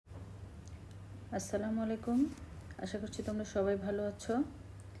আসসালামু আলাইকুম। আশা করছি তোমরা সবাই ভালো আছো।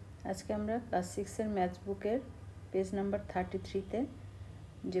 আজকে আমরা ক্লাস 6 এর ম্যাথস বুকের পেজ নাম্বার 33 তে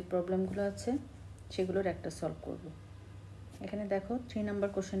যে প্রবলেমগুলো আছে সেগুলোর একটা সলভ করব। এখানে দেখো 3 নাম্বার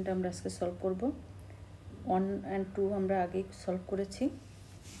কোশ্চেনটা আমরা আজকে সলভ করব। 1 and 2 আমরা আগেই সলভ করেছি।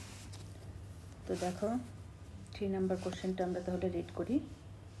 তো দেখো 3 নাম্বার কোশ্চেনটা আমরা তাহলে রিড করি।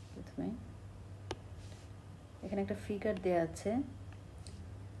 প্রথমে এখানে একটা ফিগার দেয়া আছে।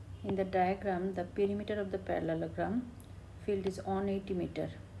 In the diagram, the perimeter of the parallelogram field is 180 meter.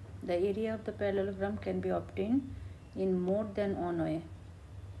 The area of the parallelogram can be obtained in more than one way.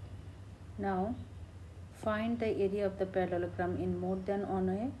 Now, find the area of the parallelogram in more than one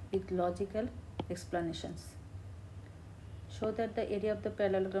way with logical explanations. Show that the area of the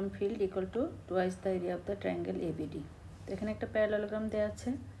parallelogram field equal to twice the area of the triangle ABD. তো এখানে একটা parallelogram দেয়া আছে।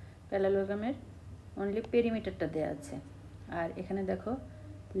 প্যারালেলোগ্রামের only পেরিমিটারটা দেয়া আছে। আর এখানে দেখো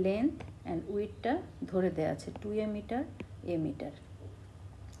length and উইডটা ধরে দেওয়া আছে 2a মিটার a মিটার।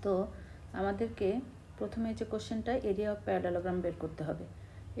 তো আমাদেরকে প্রথমে যে কোশ্চেনটা এরিয়া অফ প্যারালেলোগ্রাম বের করতে হবে।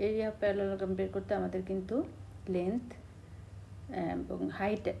 এরিয়া অফ প্যারালেলোগ্রাম বের করতে আমাদের কিন্তু লেন্থ এবং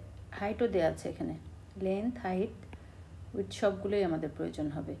হাইটও দেওয়া আছে এখানে। লেন্থ, হাইট, উইড সবগুলোই আমাদের প্রয়োজন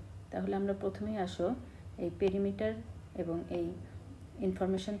হবে। তাহলে আমরা প্রথমেই আসো এই পেরিমিটার এবং এই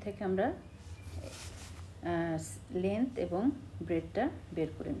ইনফরমেশন থেকে আমরা লেন্থ এবং ব্রেডটা বের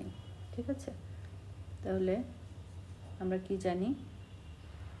করে নিই। ঠিক আছে, তাহলে আমরা কি জানি?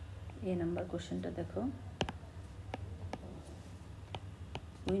 এ নাম্বার কোশ্চেনটা দেখো,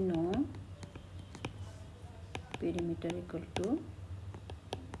 we know perimeter equal to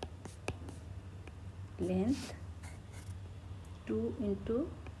length 2 into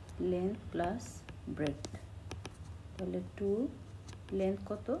length plus bread. তাহলে 2 লেন্থ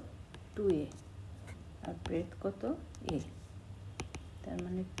কত? 2a আর ব্রেড কত? a। তার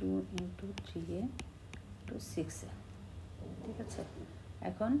মানে 2 ইন্টু 3a টু 6a। ঠিক আছে,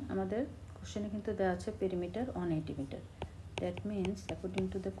 এখন আমাদের কোশ্চেনে কিন্তু দেওয়া আছে perimeter 180 metre. That means according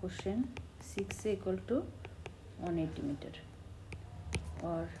to the question 6a equal to 180 metre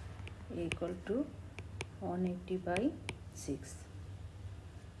or a equal to 180 by 6.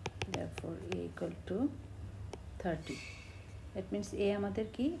 Therefore a equal to 30. That means a আমাদের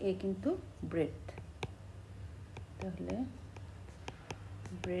কি? a কিন্তু breadth। তাহলে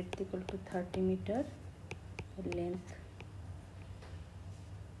breadth equal to 30 metre,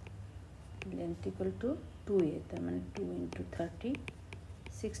 length equal to 2a, তার মানে 2 into 30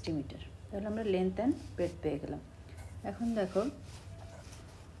 60 metre. তাহলে আমরা length and breadth পেয়ে গেলাম। এখন দেখো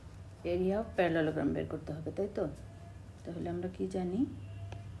এরিয়া অফ প্যারালেলোগ্রাম বের করতে হবে, তাই তো? তাহলে আমরা কি জানি?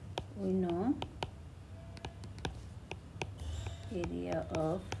 We know area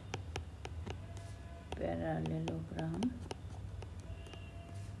of parallelogram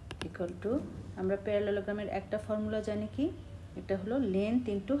equal to, আমরা প্যারালেলোগ্রামের একটা ফর্মুলা জানি কি? এটা হলো length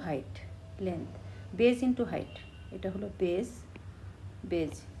into height, length base into height. এটা হলো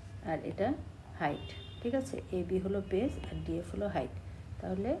বেজ আর এটা হাইট। ঠিক আছে, এ বি হলো বেজ আর ডিএফ হলো হাইট।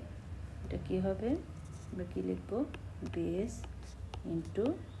 তাহলে এটা কি হবে? আমরা কি লিখবো? Base into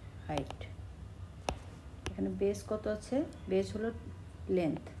height. এখানে বেজ কত আছে? বেজ হলো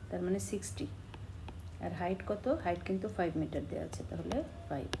লেন্থ, তার মানে 60, আর হাইট কত? হাইট কিন্তু 5 মিটার দেওয়া আছে, তাহলে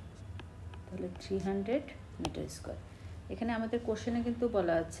 5, তাহলে 300 মিটার স্কোয়ার। এখানে আমাদের কোশ্চেনে কিন্তু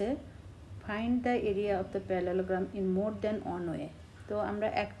বলা আছে find the area of the parallelogram in more than one way. তো আমরা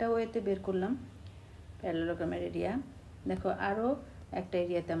একটা ওয়েতে বের করলাম প্যারালেলোগ্রামের এরিয়া। দেখো আরও একটা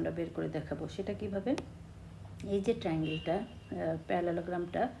এরিয়াতে আমরা বের করে দেখাবো। সেটা কিভাবে? এই যে ট্রায়াঙ্গেলটা,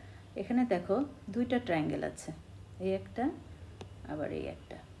 প্যারালেলোগ্রামটা, এখানে দেখো দুইটা ট্রায়াঙ্গেল আছে, এই একটা আবার এই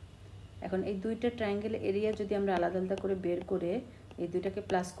একটা। এখন এই দুইটা ট্রায়াঙ্গেলের এরিয়া যদি আমরা আলাদা আলাদা করে বের করে এই দুইটাকে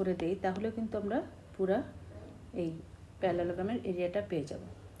প্লাস করে দেই, তাহলে কিন্তু আমরা পুরা এই প্যারালেলোগ্রামের এরিয়াটা পেয়ে যাব,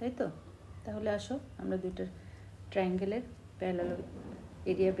 তাই তো? তাহলে আসো আমরা দুইটা ট্রায়াঙ্গেলের প্যারালেল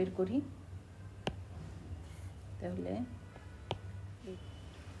এরিয়া বের করি। তাহলে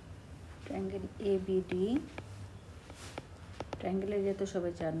ট্রায়াঙ্গেল এবিডি, ট্রায়াঙ্গেলের এরিয়া তো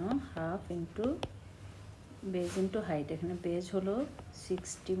সবাই জানো, half into base into height. এখানে বেজ হলো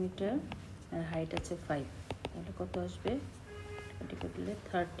 60 মিটার আর হাইট আছে 5, তাহলে কত আসবে? এটি করলে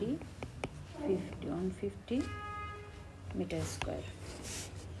 150 মিটার স্কোয়ার।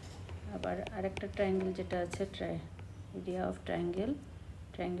 আবার আরেকটা ট্রায়াঙ্গেল যেটা আছে, এরিয়া অফ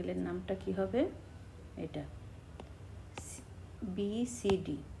ট্রায়াঙ্গেলের নামটা কি হবে? এটা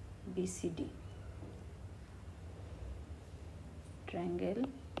BCD triangle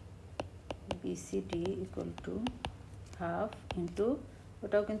BCD equal to half into,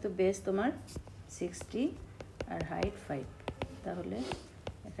 ওটাও কিন্তু বেস তোমার 60 আর হাইট 5, তাহলে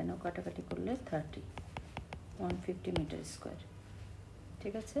এখানেও কাটাকাটি করলে 30, 150 মিটার স্কোয়ার।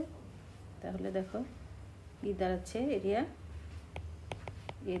 ঠিক আছে, তাহলে দেখো কি দাঁড়াচ্ছে,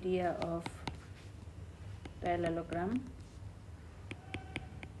 area of parallelogram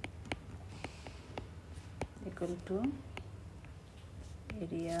equal to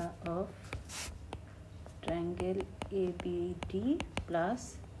area of triangle ABD plus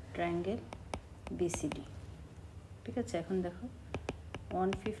triangle BCD। ঠিক আছে, এখন দেখো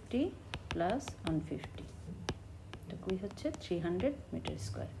 150 প্লাস 150 এটা কি হচ্ছে 300 মিটার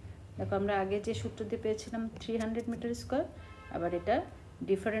স্কোয়ার। দেখো আমরা আগে যে সূত্র দিয়ে পেয়েছিলাম 300 মিটার স্কোয়ার, আবার এটা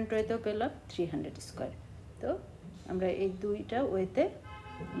ডিফারেন্ট ওয়েতেও পেলাম 300 স্কোয়ার। তো আমরা এই দুইটা ওয়েতে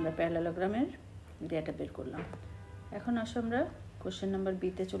আমরা প্যারালেলোগ্রামের এরিয়াটা বের করলাম। এখন আসো আমরা কোশ্চেন নাম্বার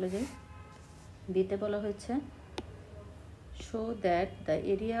বিতে চলে যাই। বিতে বলা হয়েছে show that the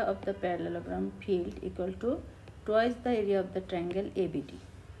area of the parallelogram field equal to twice the area of the triangle ABD।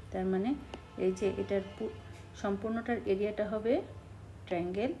 তার মানে এই যে এটার সম্পূর্ণটার এরিয়াটা হবে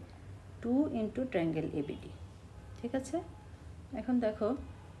ট্রায়াঙ্গেল 2 ইন্টু ট্রায়াঙ্গেল ABD। ঠিক আছে, এখন দেখো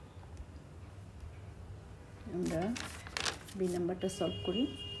আমরা বি নাম্বারটা সলভ করি।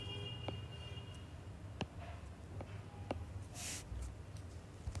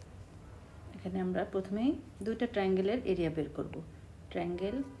 এখানে আমরা প্রথমেই দুইটা ট্রায়াঙ্গেলের এরিয়া বের করব।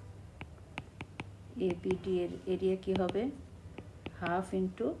 ট্রায়াঙ্গেল ABD এর এরিয়া কি হবে, হাফ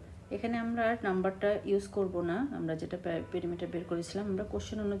ইন্টু, এখানে আমরা আর নাম্বারটা ইউজ করব না, আমরা যেটা পেরিমিটার বের করেছিলাম আমরা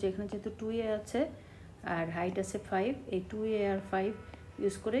কোশ্চেন অনুযায়ী এখানে যেহেতু 2a আছে আর হাইট আছে 5, এই 2a আর 5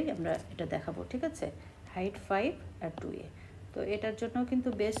 ইউজ করেই আমরা এটা দেখাবো। ঠিক আছে, হাইট 5 আর 2a, তো এটার জন্য কিন্তু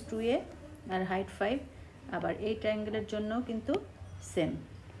বেস 2a আর হাইট 5, আবার এই ট্রায়াঙ্গেলের জন্য কিন্তু সেম,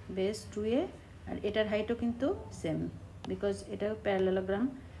 বেস 2a আর এটার হাইটও কিন্তু সেম, বিকজ এটা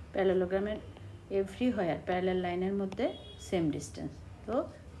প্যারালেলোগ্রামের এভরি হয় আর প্যারালেল লাইনের মধ্যে সেম ডিস্টেন্স। তো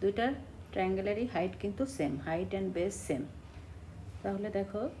দুইটা ট্রায়াঙ্গেলেরই হাইট কিন্তু same, height and base same. তাহলে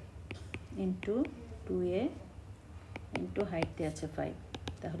দেখো ইন্টু 2a ইন্টু হাইট দিয়ে আছে 5,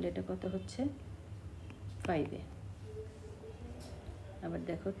 তাহলে এটা কত হচ্ছে 5a। আবার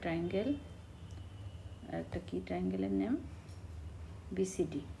দেখো ট্রায়াঙ্গেল, আর একটা কি ট্রায়াঙ্গেলের name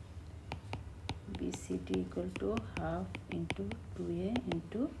BCD equal to half into 2a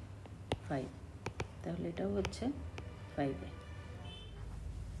into 5, তাহলে এটাও হচ্ছে 5a।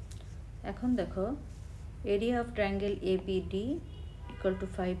 এখন দেখো area of triangle ABD equal to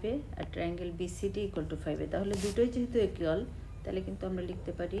 5a R triangle BCD equal to 5a, তাহলে দুটোই যেহেতু ইকুয়াল তাহলে কিন্তু আমরা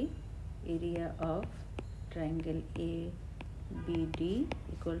লিখতে পারি area of triangle ABD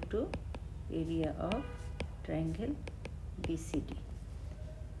equal to area of triangle BCD।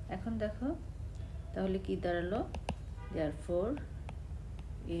 এখন দেখো তাহলে কি দাঁড়ালো, therefore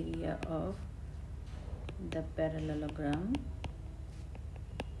area of the parallelogram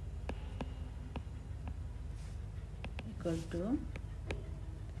equal to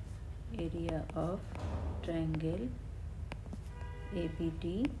area of triangle ABD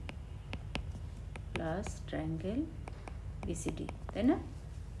plus triangle BCD, তাই না?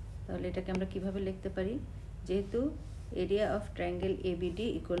 তাহলে এটাকে আমরা কিভাবে লিখতে পারি, যেহেতু area of triangle ABD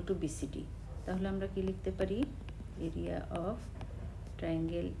equal to BCD, তাহলে আমরা কি লিখতে পারি, area of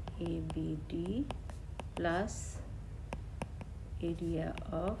triangle ABD plus area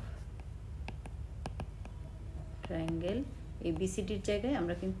of triangle ABCDর জায়গায়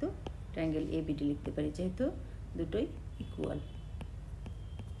আমরা কিন্তু ট্রায়াঙ্গেল ABD লিখতে পারি, যেহেতু দুটোই ইকুয়াল।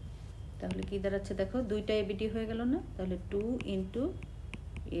 তাহলে কি দাঁড়াচ্ছে দেখো, দুইটা ABD হয়ে গেল না, তাহলে 2 into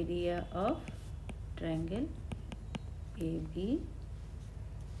area of triangle ABD।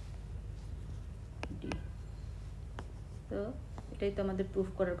 তো এটাই তো আমাদের প্রুফ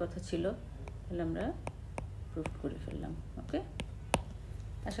করার কথা ছিল, তাহলে আমরা প্রুফ করে ফেললাম। ওকে,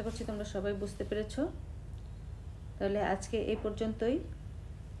 আশা করছি তোমরা সবাই বুঝতে পেরেছো। তাহলে আজকে এই পর্যন্তই,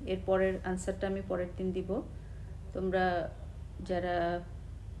 এর পরের আনসারটা আমি পরের দিন দিব। তোমরা যারা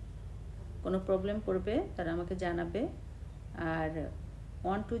কোনো প্রবলেম পড়বে তারা আমাকে জানাবে, আর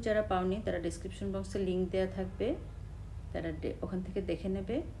 1, 2 যারা পাওনি তারা ডেসক্রিপশন বক্সে লিঙ্ক দেওয়া থাকবে, তারা ওখান থেকে দেখে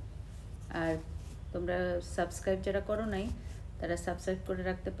নেবে। আর তোমরা সাবস্ক্রাইব যারা করো নাই তারা সাবস্ক্রাইব করে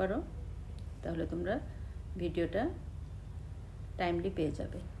রাখতে পারো, তাহলে তোমরা ভিডিওটা টাইমলি পেয়ে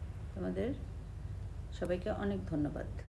যাবে। তোমাদের সবাইকে অনেক ধন্যবাদ।